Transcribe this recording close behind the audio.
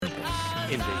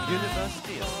in the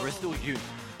University of Bristol Uni.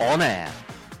 On air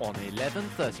on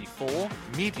 1134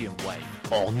 medium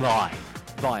wave. Online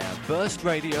via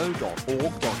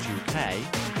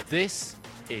burstradio.org.uk. This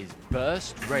is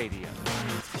Burst Radio.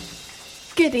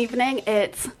 Good evening,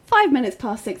 it's 5 minutes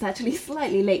past 6, actually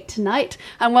slightly late tonight,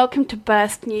 and welcome to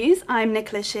Burst News. I'm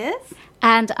Nicola Shears.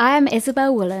 And I am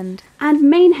Isabel Woolland. And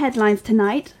main headlines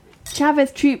tonight: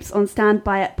 Chavez troops on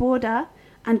standby at border,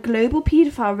 and global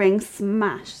paedophile ring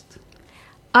smashed.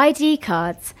 ID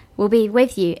cards will be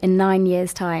with you in 9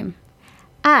 years' time.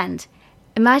 And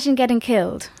imagine getting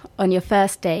killed on your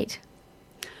first date.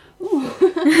 Ooh,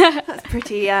 that's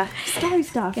pretty scary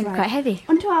stuff. Getting quite heavy.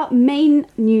 On to our main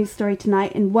news story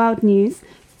tonight in world news.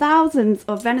 Thousands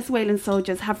of Venezuelan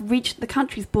soldiers have reached the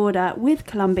country's border with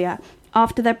Colombia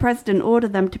after their president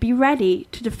ordered them to be ready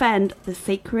to defend the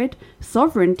sacred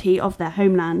sovereignty of their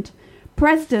homeland.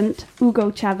 President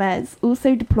Hugo Chavez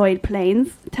also deployed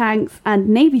planes, tanks and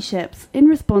navy ships in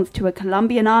response to a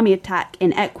Colombian army attack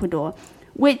in Ecuador,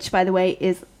 which, by the way,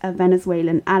 is a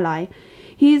Venezuelan ally.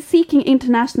 He is seeking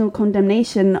international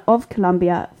condemnation of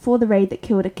Colombia for the raid that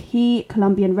killed a key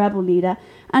Colombian rebel leader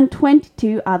and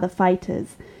 22 other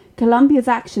fighters. Colombia's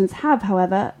actions have,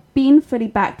 however, been fully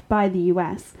backed by the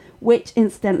US, which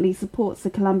incidentally supports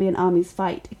the Colombian army's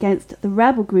fight against the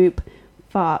rebel group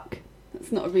FARC.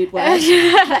 That's not a rude word.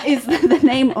 That is the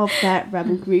name of their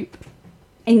rebel group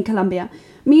in Colombia.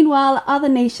 Meanwhile, other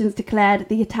nations declared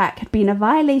the attack had been a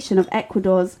violation of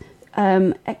Ecuador's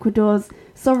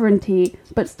sovereignty,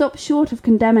 but stopped short of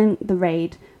condemning the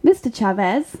raid. Mr.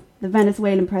 Chavez, the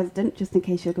Venezuelan president, just in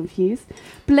case you're confused,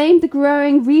 blamed the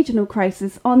growing regional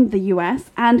crisis on the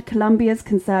US and Colombia's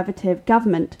conservative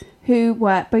government, who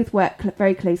both work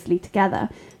very closely together,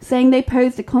 saying they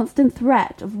posed a constant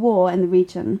threat of war in the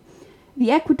region. The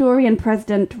Ecuadorian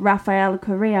president, Rafael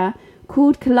Correa,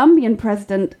 called Colombian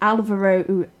President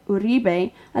Alvaro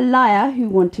Uribe a liar who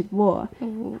wanted war.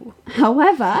 Ooh.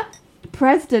 However,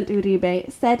 President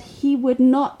Uribe said he would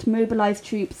not mobilize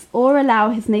troops or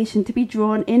allow his nation to be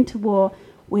drawn into war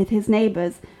with his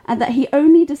neighbors, and that he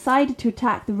only decided to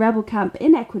attack the rebel camp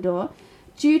in Ecuador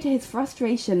due to his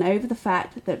frustration over the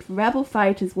fact that rebel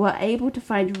fighters were able to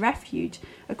find refuge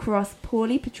across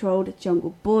poorly patrolled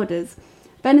jungle borders.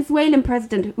 Venezuelan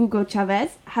President Hugo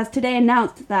Chavez has today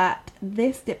announced that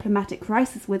this diplomatic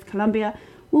crisis with Colombia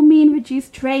will mean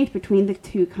reduced trade between the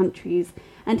two countries,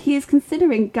 and he is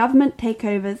considering government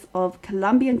takeovers of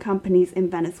Colombian companies in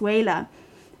Venezuela.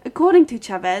 According to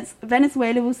Chavez,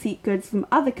 Venezuela will seek goods from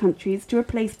other countries to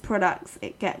replace products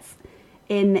it gets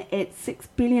in its $6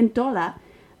 billion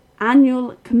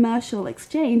annual commercial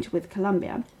exchange with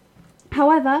Colombia.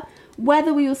 However,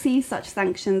 whether we will see such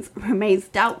sanctions remains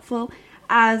doubtful,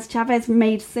 as Chavez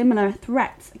made similar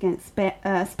threats against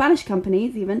Spanish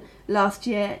companies even last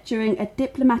year during a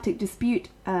diplomatic dispute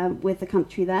with the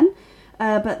country then.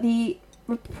 But the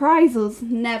reprisals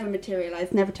never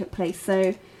materialised, never took place.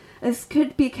 So this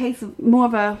could be a case of more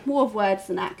of a war of words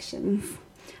than actions.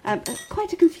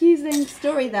 Quite a confusing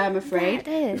story there, I'm afraid.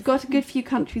 Yeah, it is. We've got a good few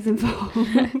countries involved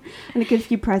and a good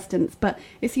few presidents, but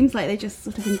it seems like they just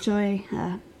sort of enjoy,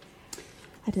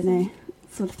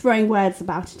 sort of throwing words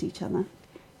about at each other.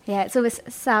 Yeah, it's always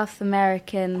South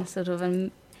American, sort of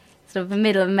a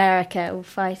middle America all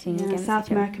fighting against South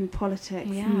each other. American politics.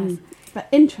 Yes. But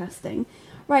interesting.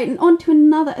 Right, and on to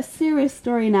a serious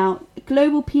story now. A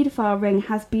global paedophile ring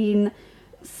has been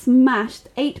smashed.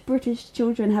 8 British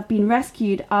children have been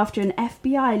rescued after an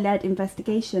FBI-led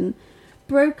investigation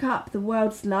broke up the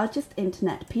world's largest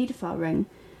internet paedophile ring.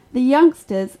 The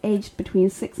youngsters, aged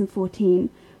between 6 and 14,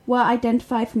 were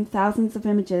identified from thousands of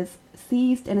images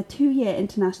seized in a 2-year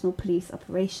international police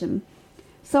operation.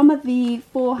 Some of the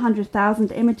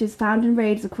 400,000 images found in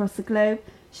raids across the globe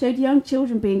showed young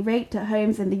children being raped at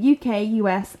homes in the UK,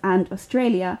 US and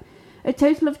Australia. A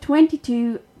total of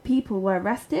 22 people were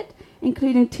arrested,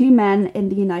 including 2 men in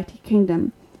the United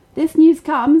Kingdom. This news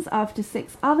comes after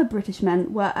 6 other British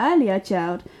men were earlier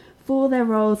jailed for their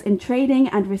roles in trading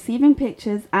and receiving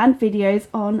pictures and videos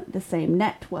on the same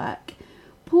network.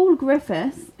 Paul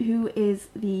Griffiths, who is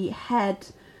the head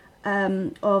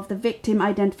of the Victim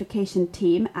Identification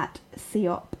Team at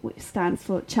CEOP, which stands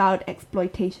for Child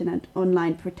Exploitation and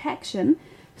Online Protection,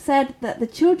 said that the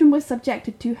children were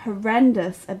subjected to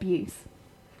horrendous abuse.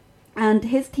 And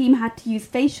his team had to use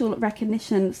facial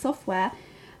recognition software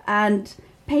and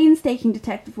painstaking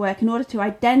detective work in order to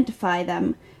identify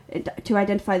the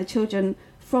children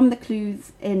from the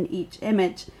clues in each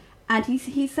image. And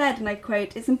he said, and I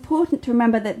quote, "It's important to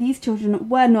remember that these children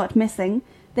were not missing.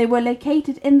 They were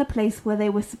located in the place where they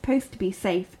were supposed to be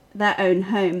safe, their own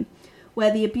home.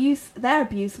 where their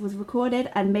abuse was recorded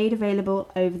and made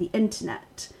available over the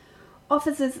internet.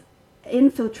 Officers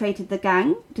infiltrated the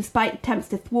gang despite attempts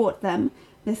to thwart them.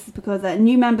 This is because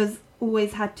new members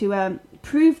always had to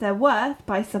prove their worth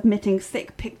by submitting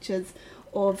sick pictures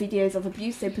or videos of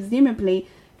abuse. So presumably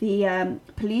the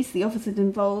police, the officers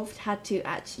involved, had to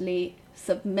actually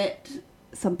submit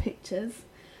some pictures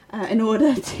in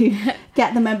order to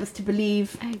get the members to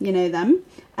believe, them.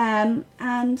 And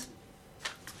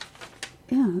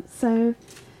yeah, so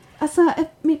that's a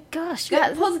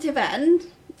positive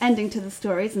ending to the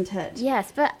story, isn't it?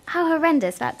 Yes, but how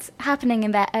horrendous that's happening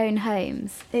in their own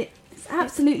homes. It's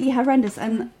absolutely horrendous.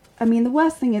 And I mean, the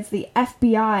worst thing is the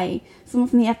FBI, someone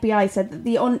from the FBI said that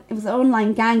it was an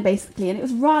online gang basically, and it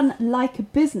was run like a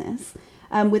business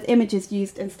with images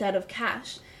used instead of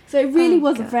cash. So it really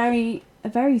was a very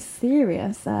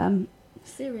serious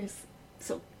sort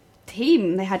of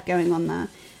team they had going on there.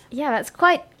 Yeah, that's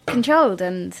quite controlled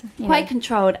and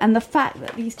controlled, and the fact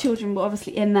that these children were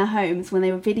obviously in their homes when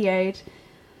they were videoed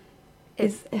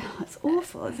it's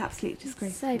awful. It's absolutely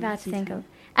disgraceful. So bad to think of.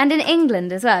 And in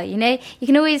England as well, you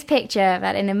can always picture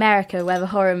that in America where the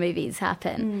horror movies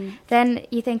happen. Then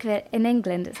you think of it in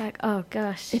England, it's like, oh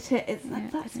gosh. That's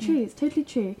true. It's totally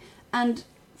true. And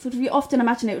sort of you often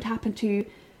imagine it would happen to,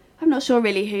 I'm not sure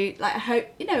really who, like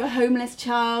a homeless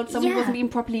child, someone who wasn't being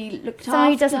properly looked after.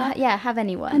 Someone who doesn't have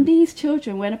anyone. And these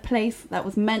children were in a place that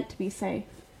was meant to be safe.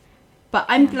 But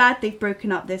I'm glad they've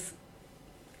broken up this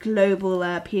global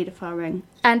paedophile ring.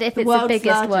 And if it's the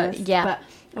biggest one, but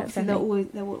obviously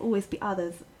there will always be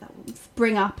others that will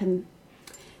spring up and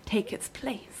take its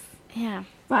place. Yeah.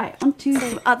 Right, on to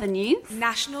some other news.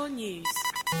 National news.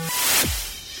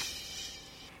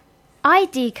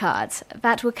 ID cards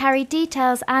that will carry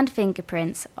details and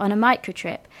fingerprints on a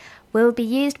microchip will be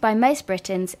used by most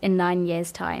Britons in 9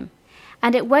 years' time,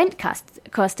 and it won't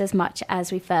cost as much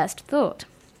as we first thought.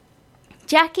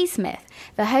 Jackie Smith,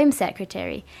 the Home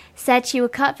Secretary, said she will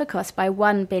cut the cost by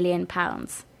 £1 billion.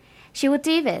 She will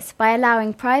do this by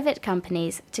allowing private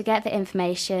companies to get the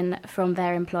information from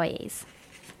their employees.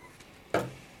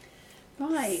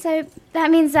 Right. So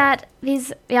that means that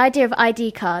the idea of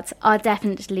ID cards are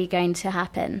definitely going to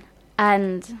happen.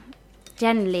 And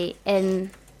generally,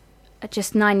 in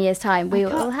just 9 years' time, we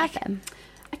will have them.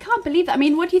 I can't believe that. I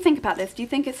mean, what do you think about this? Do you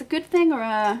think it's a good thing or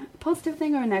a positive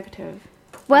thing or a negative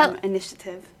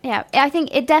initiative? Yeah, I think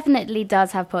it definitely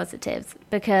does have positives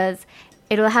because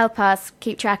it will help us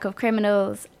keep track of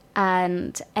criminals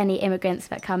and any immigrants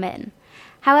that come in.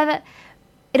 However,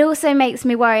 it also makes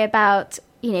me worry about,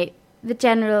 the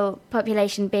general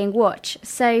population being watched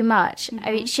so much.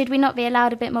 I mean, should we not be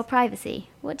allowed a bit more privacy?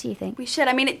 What do you think? We should.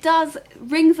 I mean, it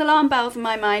rings alarm bells in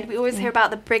my mind. We always hear about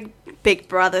the Big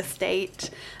Brother state,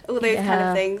 all those kind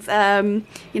of things.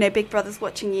 Big Brother's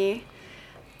watching you.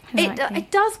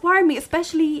 It does worry me,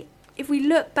 especially if we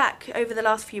look back over the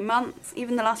last few months,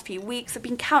 even the last few weeks. There have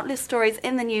been countless stories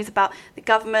in the news about the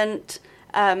government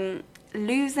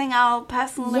losing our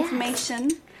personal information.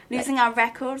 Losing our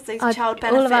records, those child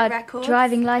benefit all of our records.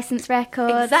 Driving licence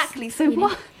records. Exactly. So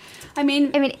what? I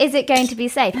mean, is it going to be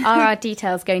safe? Are our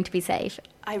details going to be safe?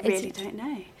 I really don't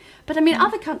know. But I mean,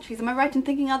 other countries, am I right in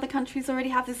thinking other countries already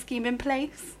have this scheme in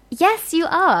place? Yes, you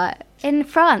are. In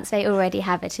France, they already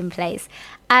have it in place.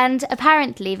 And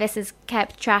apparently this has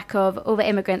kept track of all the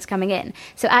immigrants coming in.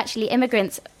 So actually,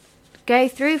 immigrants go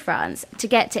through France to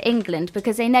get to England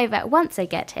because they know that once they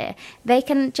get here, they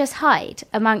can just hide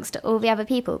amongst all the other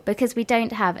people because we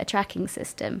don't have a tracking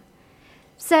system.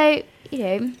 So,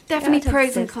 definitely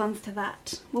pros and cons to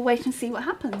that. We'll wait and see what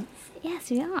happens.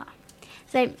 Yes, we are.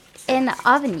 So, in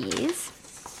other news,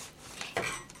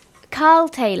 Carl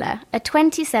Taylor, a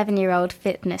 27-year-old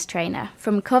fitness trainer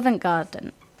from Covent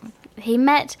Garden, he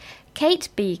met Kate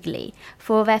Beagley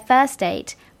for their first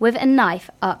date with a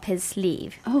knife up his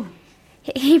sleeve. Oh.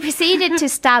 He proceeded to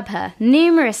stab her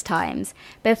numerous times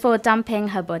before dumping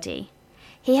her body.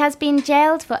 He has been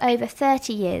jailed for over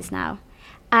 30 years now,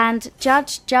 and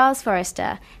Judge Giles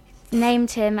Forrester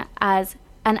named him as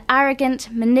an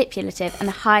arrogant, manipulative and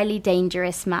highly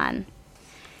dangerous man.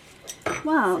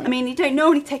 Wow, I mean, you don't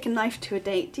normally take a knife to a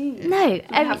date, do you? No. You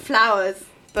have flowers,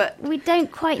 but... We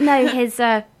don't quite know his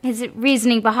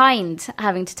reasoning behind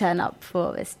having to turn up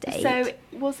for this date. So,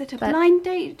 was it a blind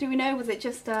date? Do we know? Was it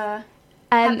just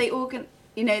have they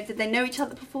did they know each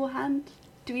other beforehand?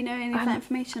 Do we know any of that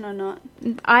information or not?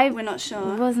 We're not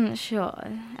sure. Wasn't sure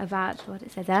about what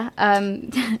it said there.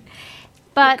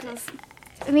 But,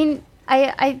 I mean,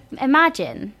 I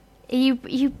imagine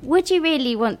Would you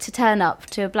really want to turn up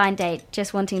to a blind date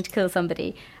just wanting to kill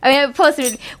somebody? I mean,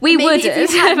 possibly we wouldn't.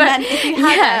 If you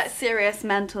had serious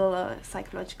mental or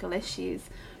psychological issues,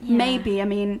 maybe. I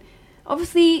mean,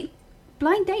 obviously,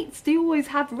 blind dates do always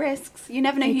have risks. You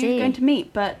never know who you're going to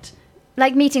meet, but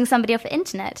like meeting somebody off the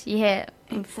internet, you hear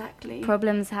exactly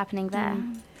problems happening there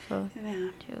for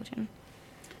children.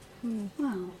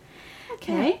 Well,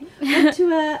 okay. On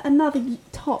to another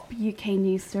top UK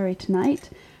news story tonight.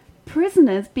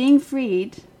 Prisoners being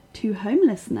freed to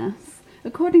homelessness.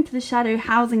 According to the Shadow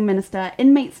Housing Minister,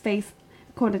 inmates face,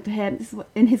 according to him, this is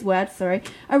in his words, a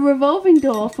revolving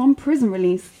door from prison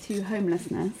release to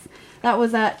homelessness. That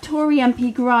was Tory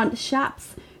MP Grant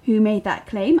Shapps who made that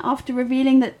claim after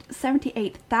revealing that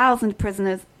 78,000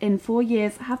 prisoners in 4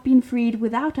 years have been freed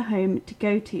without a home to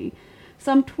go to.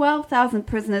 Some 12,000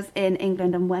 prisoners in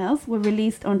England and Wales were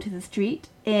released onto the street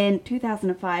in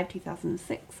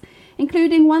 2005-2006,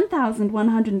 including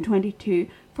 1,122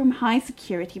 from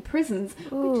high-security prisons,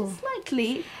 which is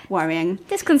slightly worrying.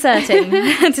 Disconcerting,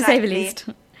 to say the least.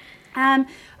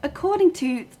 According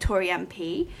to the Tory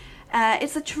MP,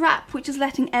 it's a trap which is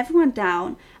letting everyone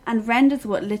down and renders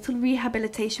what little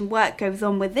rehabilitation work goes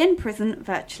on within prison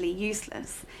virtually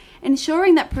useless.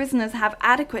 Ensuring that prisoners have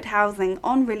adequate housing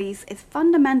on release is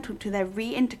fundamental to their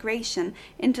reintegration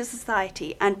into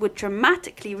society and would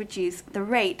dramatically reduce the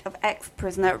rate of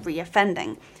ex-prisoner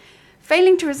reoffending.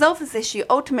 Failing to resolve this issue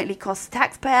ultimately costs the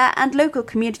taxpayer and local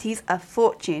communities a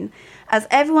fortune, as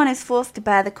everyone is forced to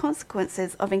bear the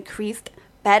consequences of increased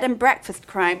bed and breakfast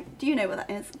crime. Do you know what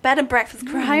that is? Bed and breakfast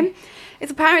crime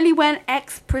is apparently when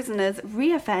ex-prisoners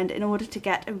reoffend in order to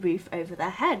get a roof over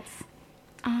their heads.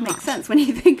 Makes sense when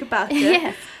you think about it.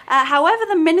 Yes. However,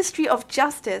 the Ministry of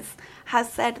Justice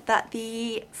has said that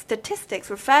the statistics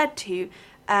referred to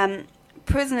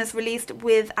prisoners released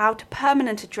without a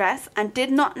permanent address and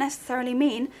did not necessarily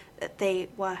mean that they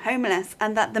were homeless,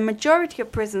 and that the majority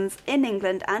of prisons in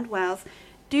England and Wales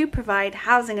do provide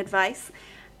housing advice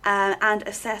and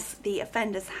assess the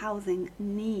offender's housing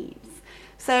needs.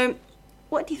 So,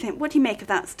 what do you think? What do you make of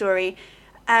that story?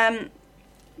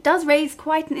 Does raise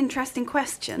quite an interesting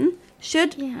question.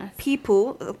 Should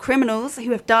people, criminals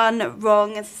who have done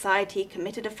wrong in society,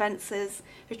 committed offences,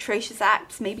 atrocious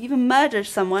acts, maybe even murdered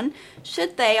someone,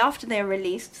 should they, after they are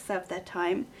released, serve their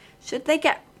time, should they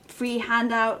get free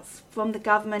handouts from the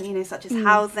government, such as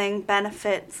housing,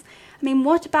 benefits? I mean,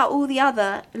 what about all the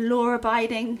other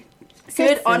law-abiding,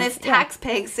 good, honest,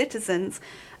 tax-paying citizens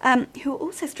who are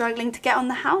also struggling to get on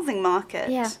the housing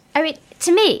market? Yeah. I mean,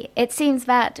 to me, it seems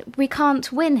that we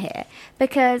can't win here,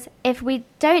 because if we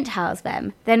don't house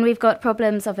them, then we've got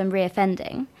problems of them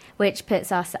reoffending, which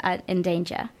puts us in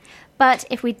danger. But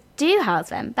if we do house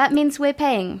them, that means we're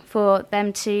paying for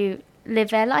them to live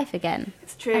their life again.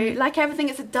 It's true. Like everything,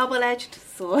 it's a double-edged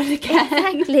sword again.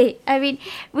 Exactly. I mean,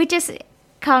 we just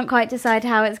can't quite decide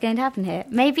how it's going to happen here.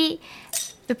 Maybe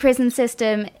the prison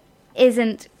system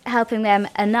isn't helping them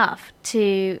enough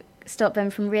to stop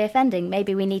them from reoffending.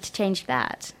 Maybe we need to change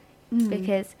that.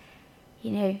 Because,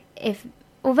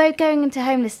 although going into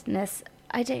homelessness,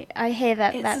 I hear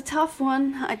that it's a tough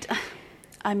one.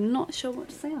 I'm not sure what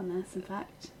to say on this, in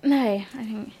fact. No, I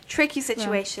think... Tricky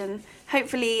situation. Well,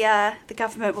 hopefully the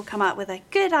government will come up with a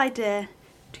good idea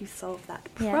to solve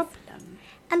that problem. Yes.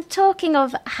 And talking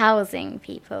of housing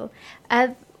people,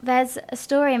 there's a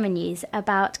story in the news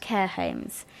about care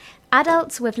homes.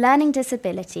 Adults with learning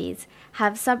disabilities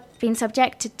have been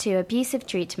subjected to abusive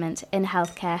treatment in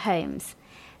healthcare homes.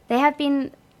 There have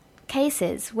been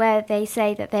cases where they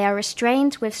say that they are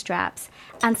restrained with straps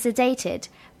and sedated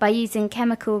by using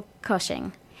chemical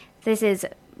coshing. This is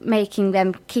making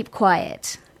them keep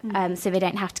quiet, so they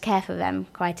don't have to care for them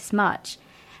quite as much.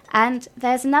 And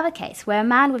there's another case where a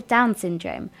man with Down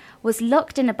syndrome was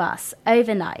locked in a bus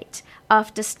overnight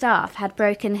after staff had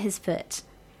broken his foot.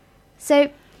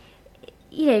 So,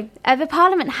 the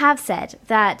Parliament have said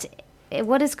that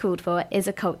what is called for is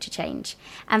a culture change,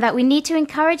 and that we need to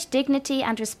encourage dignity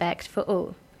and respect for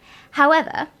all.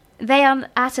 However, they are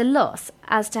at a loss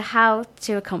as to how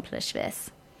to accomplish this.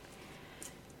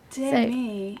 Dear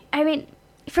me. I mean,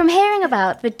 from hearing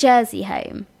about the Jersey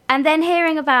home, and then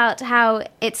hearing about how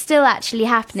it's still actually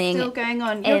happening. Still going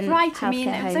on. You're right. I mean,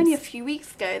 it was only a few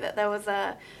weeks ago that there was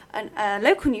a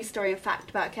local news story, in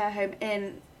fact, about a care home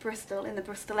in Bristol, in the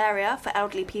Bristol area for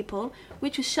elderly people,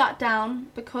 which was shut down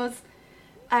because,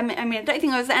 I don't think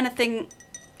there was anything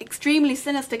extremely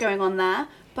sinister going on there,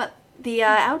 but the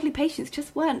elderly patients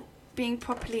just weren't being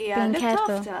properly looked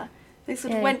after. They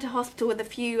sort of went to hospital with a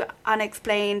few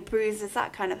unexplained bruises,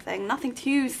 that kind of thing. Nothing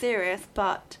too serious,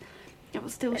 but it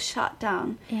was still shut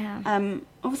down. Yeah.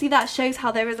 Obviously, that shows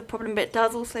how there is a problem, but it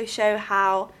does also show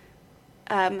how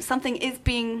something is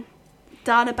being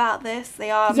done about this.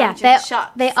 They are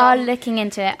they are looking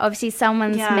into it. Obviously,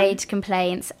 someone's made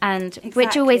complaints, and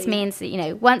which always means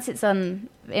that, once it's in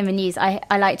the news,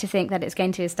 I like to think that it's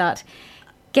going to start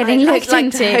getting looked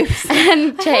into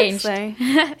and changed. So.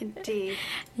 Indeed.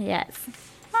 Yes.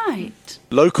 Right.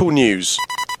 Local news.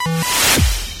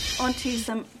 On to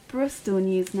some Bristol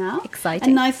news now. Exciting.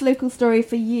 A nice local story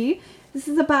for you. This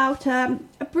is about a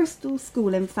Bristol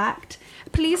school, in fact.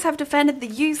 Police have defended the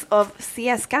use of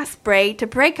CS gas spray to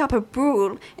break up a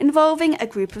brawl involving a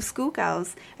group of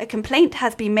schoolgirls. A complaint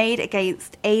has been made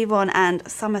against Avon and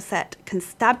Somerset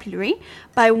Constabulary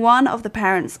by one of the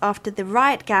parents after the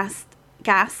riot gas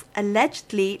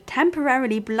allegedly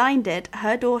temporarily blinded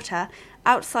her daughter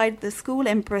outside the school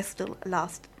in Bristol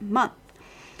last month.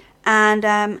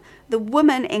 And the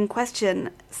woman in question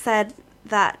said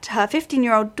that her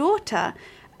 15-year-old daughter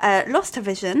lost her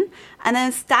vision and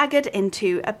then staggered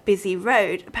into a busy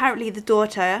road. Apparently the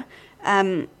daughter,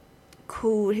 who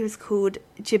was called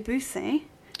Jibuse,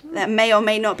 that may or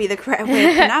may not be the correct way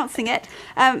of pronouncing it,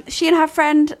 she and her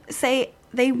friend say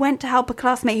they went to help a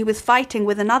classmate who was fighting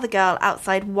with another girl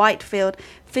outside Whitefield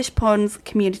Fish Ponds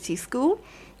Community School.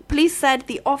 Police said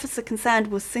the officer concerned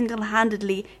was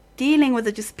single-handedly dealing with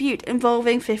a dispute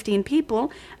involving 15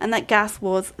 people and that gas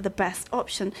was the best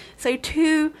option. So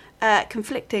two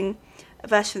conflicting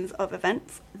versions of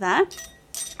events there.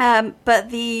 But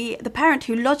the parent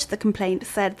who lodged the complaint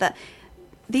said that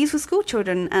these were school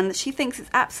children and she thinks it's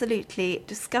absolutely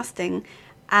disgusting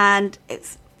and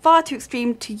it's far too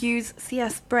extreme to use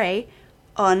CS spray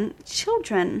on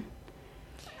children.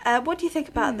 What do you think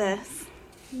about this?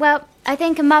 Well, I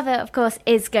think a mother, of course,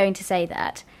 is going to say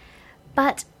that.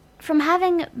 But from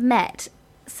having met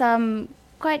some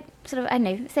quite sort of, I don't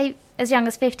know, say as young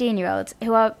as 15-year-olds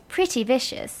who are pretty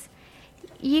vicious,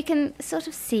 you can sort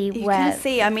of see where... You can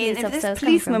see, I mean, if this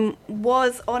policeman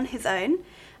was on his own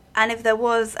and if there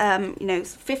was,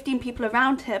 15 people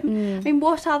around him, I mean,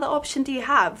 what other option do you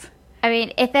have? I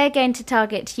mean, if they're going to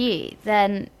target you,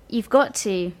 then you've got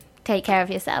to take care of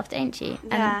yourself, don't you?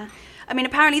 Yeah. I mean,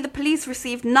 apparently the police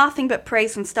received nothing but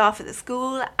praise from staff at the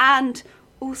school and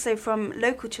also from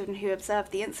local children who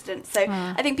observed the incident. So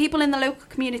I think people in the local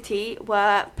community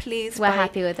were pleased. We're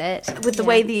happy with it. With the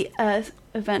way the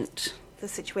the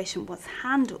situation was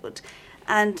handled.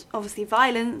 And obviously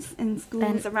violence in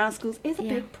schools, around schools, is a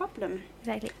big problem.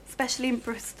 Exactly. Especially in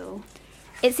Bristol.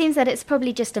 It seems that it's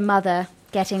probably just a mother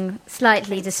getting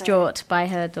slightly distraught by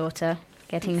her daughter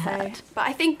getting hurt. But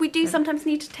I think we do sometimes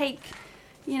need to take,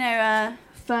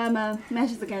 firmer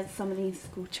measures against some of these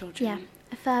school children. Yeah,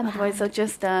 a firm Otherwise they'll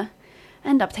just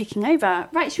end up taking over.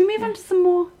 Right, should we move on to some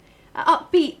more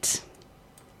upbeat?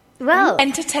 Well,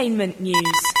 entertainment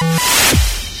news.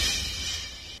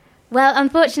 Well,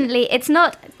 unfortunately, it's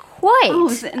not quite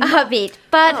upbeat,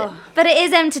 but it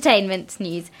is entertainment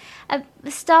news.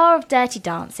 The star of Dirty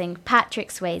Dancing, Patrick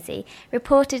Swayze,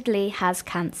 reportedly has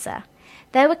cancer.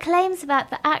 There were claims that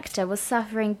the actor was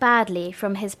suffering badly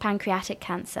from his pancreatic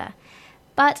cancer,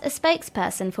 but a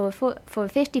spokesperson for a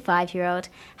 55-year-old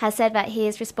has said that he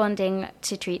is responding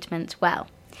to treatment well.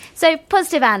 So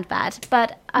positive and bad,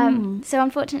 but so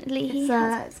unfortunately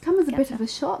it's come as a bit of a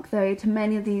shock though to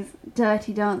many of these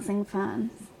Dirty Dancing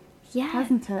fans. Yeah,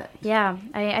 hasn't it? Yeah,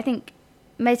 I think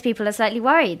most people are slightly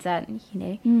worried that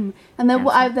And there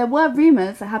were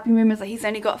rumours. There have been rumours that he's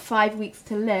only got 5 weeks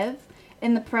to live.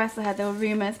 In the press, I heard there were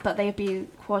rumours, but they've been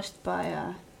quashed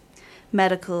by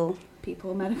medical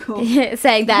people,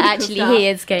 saying that actually staff. he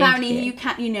is going. Apparently, you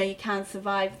can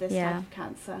survive this type of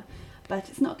cancer. But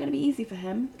it's not going to be easy for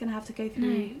him. He's going to have to go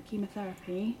through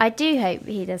chemotherapy. I do hope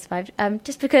he does survive,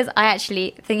 just because I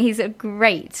actually think he's a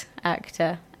great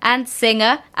actor and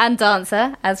singer and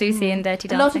dancer, as we see in Dirty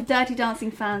Dancing. A lot of Dirty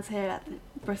Dancing fans here at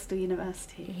Bristol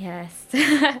University. Yes.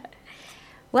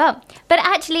 Well, but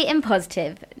actually in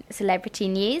positive celebrity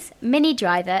news, Minnie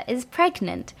Driver is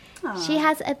pregnant. Aww. She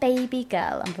has a baby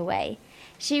girl on the way.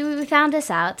 We found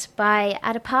this out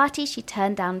at a party she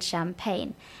turned down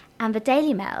champagne. And the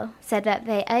Daily Mail said that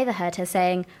they overheard her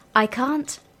saying, "I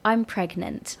can't, I'm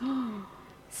pregnant."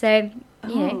 So,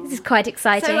 this is quite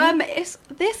exciting. So, is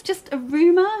this just a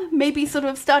rumour, maybe sort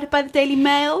of started by the Daily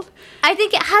Mail? I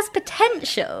think it has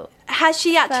potential. Has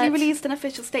she actually released an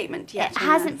official statement yet? It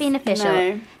hasn't been official.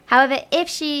 No. However,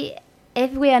 if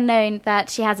we are known that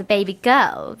she has a baby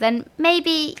girl, then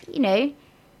maybe,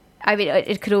 I mean,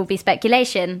 it could all be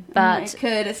speculation, but... It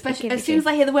could, especially as soon as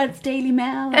I hear the words Daily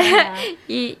Mail.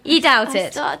 You doubt it. I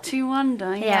start to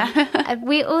wonder, yeah.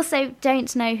 We also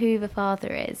don't know who the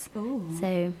father is. Ooh.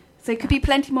 So So it could be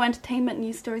plenty more entertainment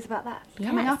news stories about that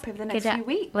coming up over the next few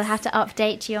weeks. We'll have to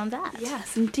update you on that.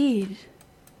 Yes, indeed.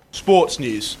 Sports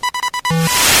news.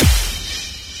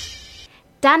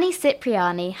 Danny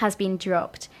Cipriani has been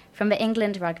dropped from the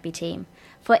England rugby team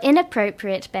for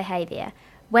inappropriate behaviour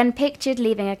when pictured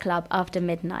leaving a club after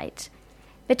midnight.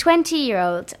 The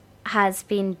 20-year-old has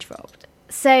been dropped,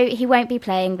 so he won't be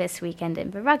playing this weekend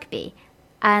in the rugby,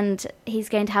 and he's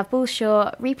going to have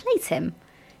Bullshaw replace him.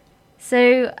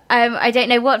 So I don't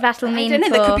know what that will mean. I don't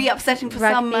know, for that could be upsetting for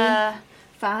rugby. some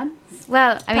fans.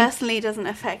 Well, I mean, personally, it doesn't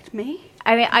affect me.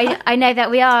 I mean, I know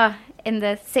that we are in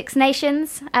the Six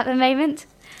Nations at the moment,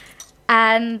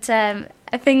 and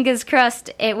fingers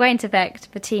crossed it won't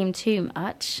affect the team too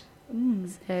much.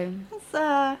 So,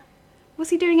 was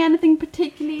he doing anything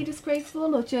particularly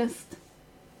disgraceful, or just?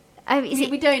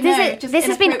 We don't know. This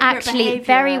has been actually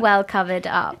very well covered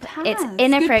up. It's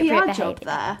inappropriate behaviour.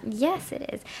 There. Yes, it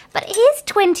is. But he's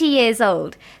 20 years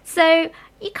old, so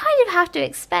you kind of have to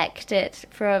expect it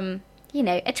from,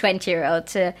 a 20-year-old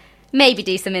to maybe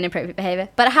do some inappropriate behaviour.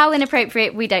 But how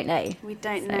inappropriate, we don't know. We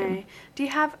don't know. Do you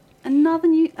have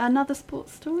another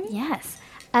sports story? Yes.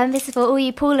 This is for all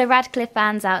you Paula Radcliffe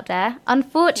fans out there.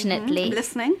 Unfortunately, I'm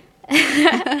listening.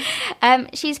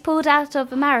 She's pulled out of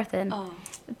the marathon. Oh.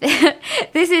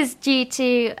 This is due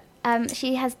to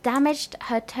she has damaged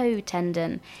her toe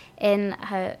tendon in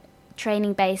her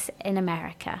training base in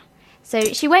America. So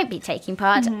she won't be taking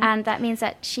part, and that means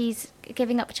that she's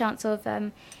giving up a chance of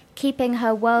keeping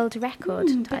her world record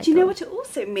title. But you know what it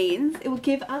also means? It will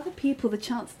give other people the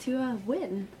chance to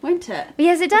win, won't it?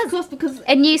 Yes, it does. Of course, because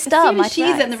a new star as soon might as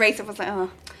she's rise. in the race, I was like,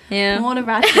 yeah. Paula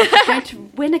Radcliffe is going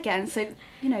to win again. So,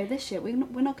 this year we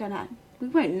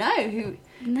won't know who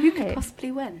could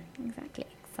possibly win. Exactly.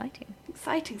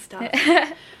 Exciting stuff.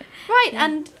 Right,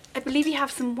 and I believe you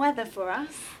have some weather for us.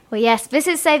 Well, yes, this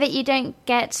is so that you don't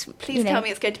get... Please tell me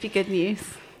it's going to be good news.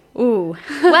 Ooh.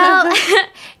 Well,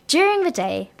 during the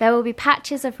day, there will be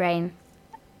patches of rain,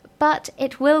 but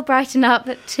it will brighten up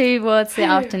towards the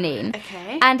afternoon.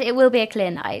 Okay. And it will be a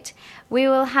clear night. We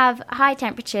will have high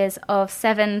temperatures of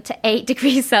 7 to 8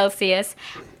 degrees Celsius,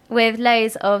 with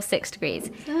lows of 6 degrees.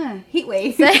 Heat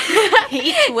wave.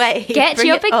 Heat wave. Get Bring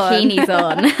your it on. bikinis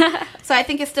on. So I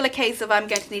think it's still a case of I'm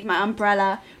going to need my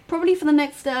umbrella, probably for the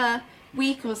next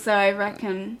week or so, I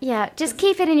reckon. Yeah, just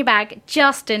keep it in your bag,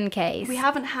 just in case. We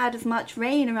haven't had as much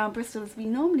rain around Bristol as we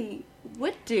normally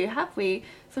would do, have we?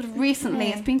 Sort of recently,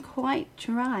 it's been quite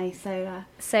dry, so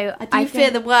I fear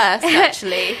the worst,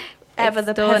 actually. Ever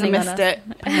the pessimistic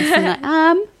person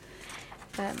I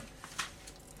am.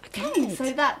 Okay,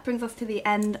 so that brings us to the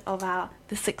end of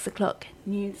the 6 o'clock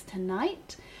news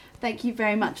tonight. Thank you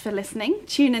very much for listening.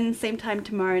 Tune in same time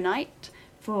tomorrow night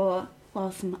for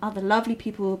some other lovely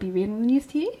people will be reading the news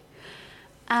to you.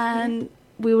 And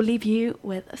we will leave you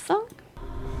with a song.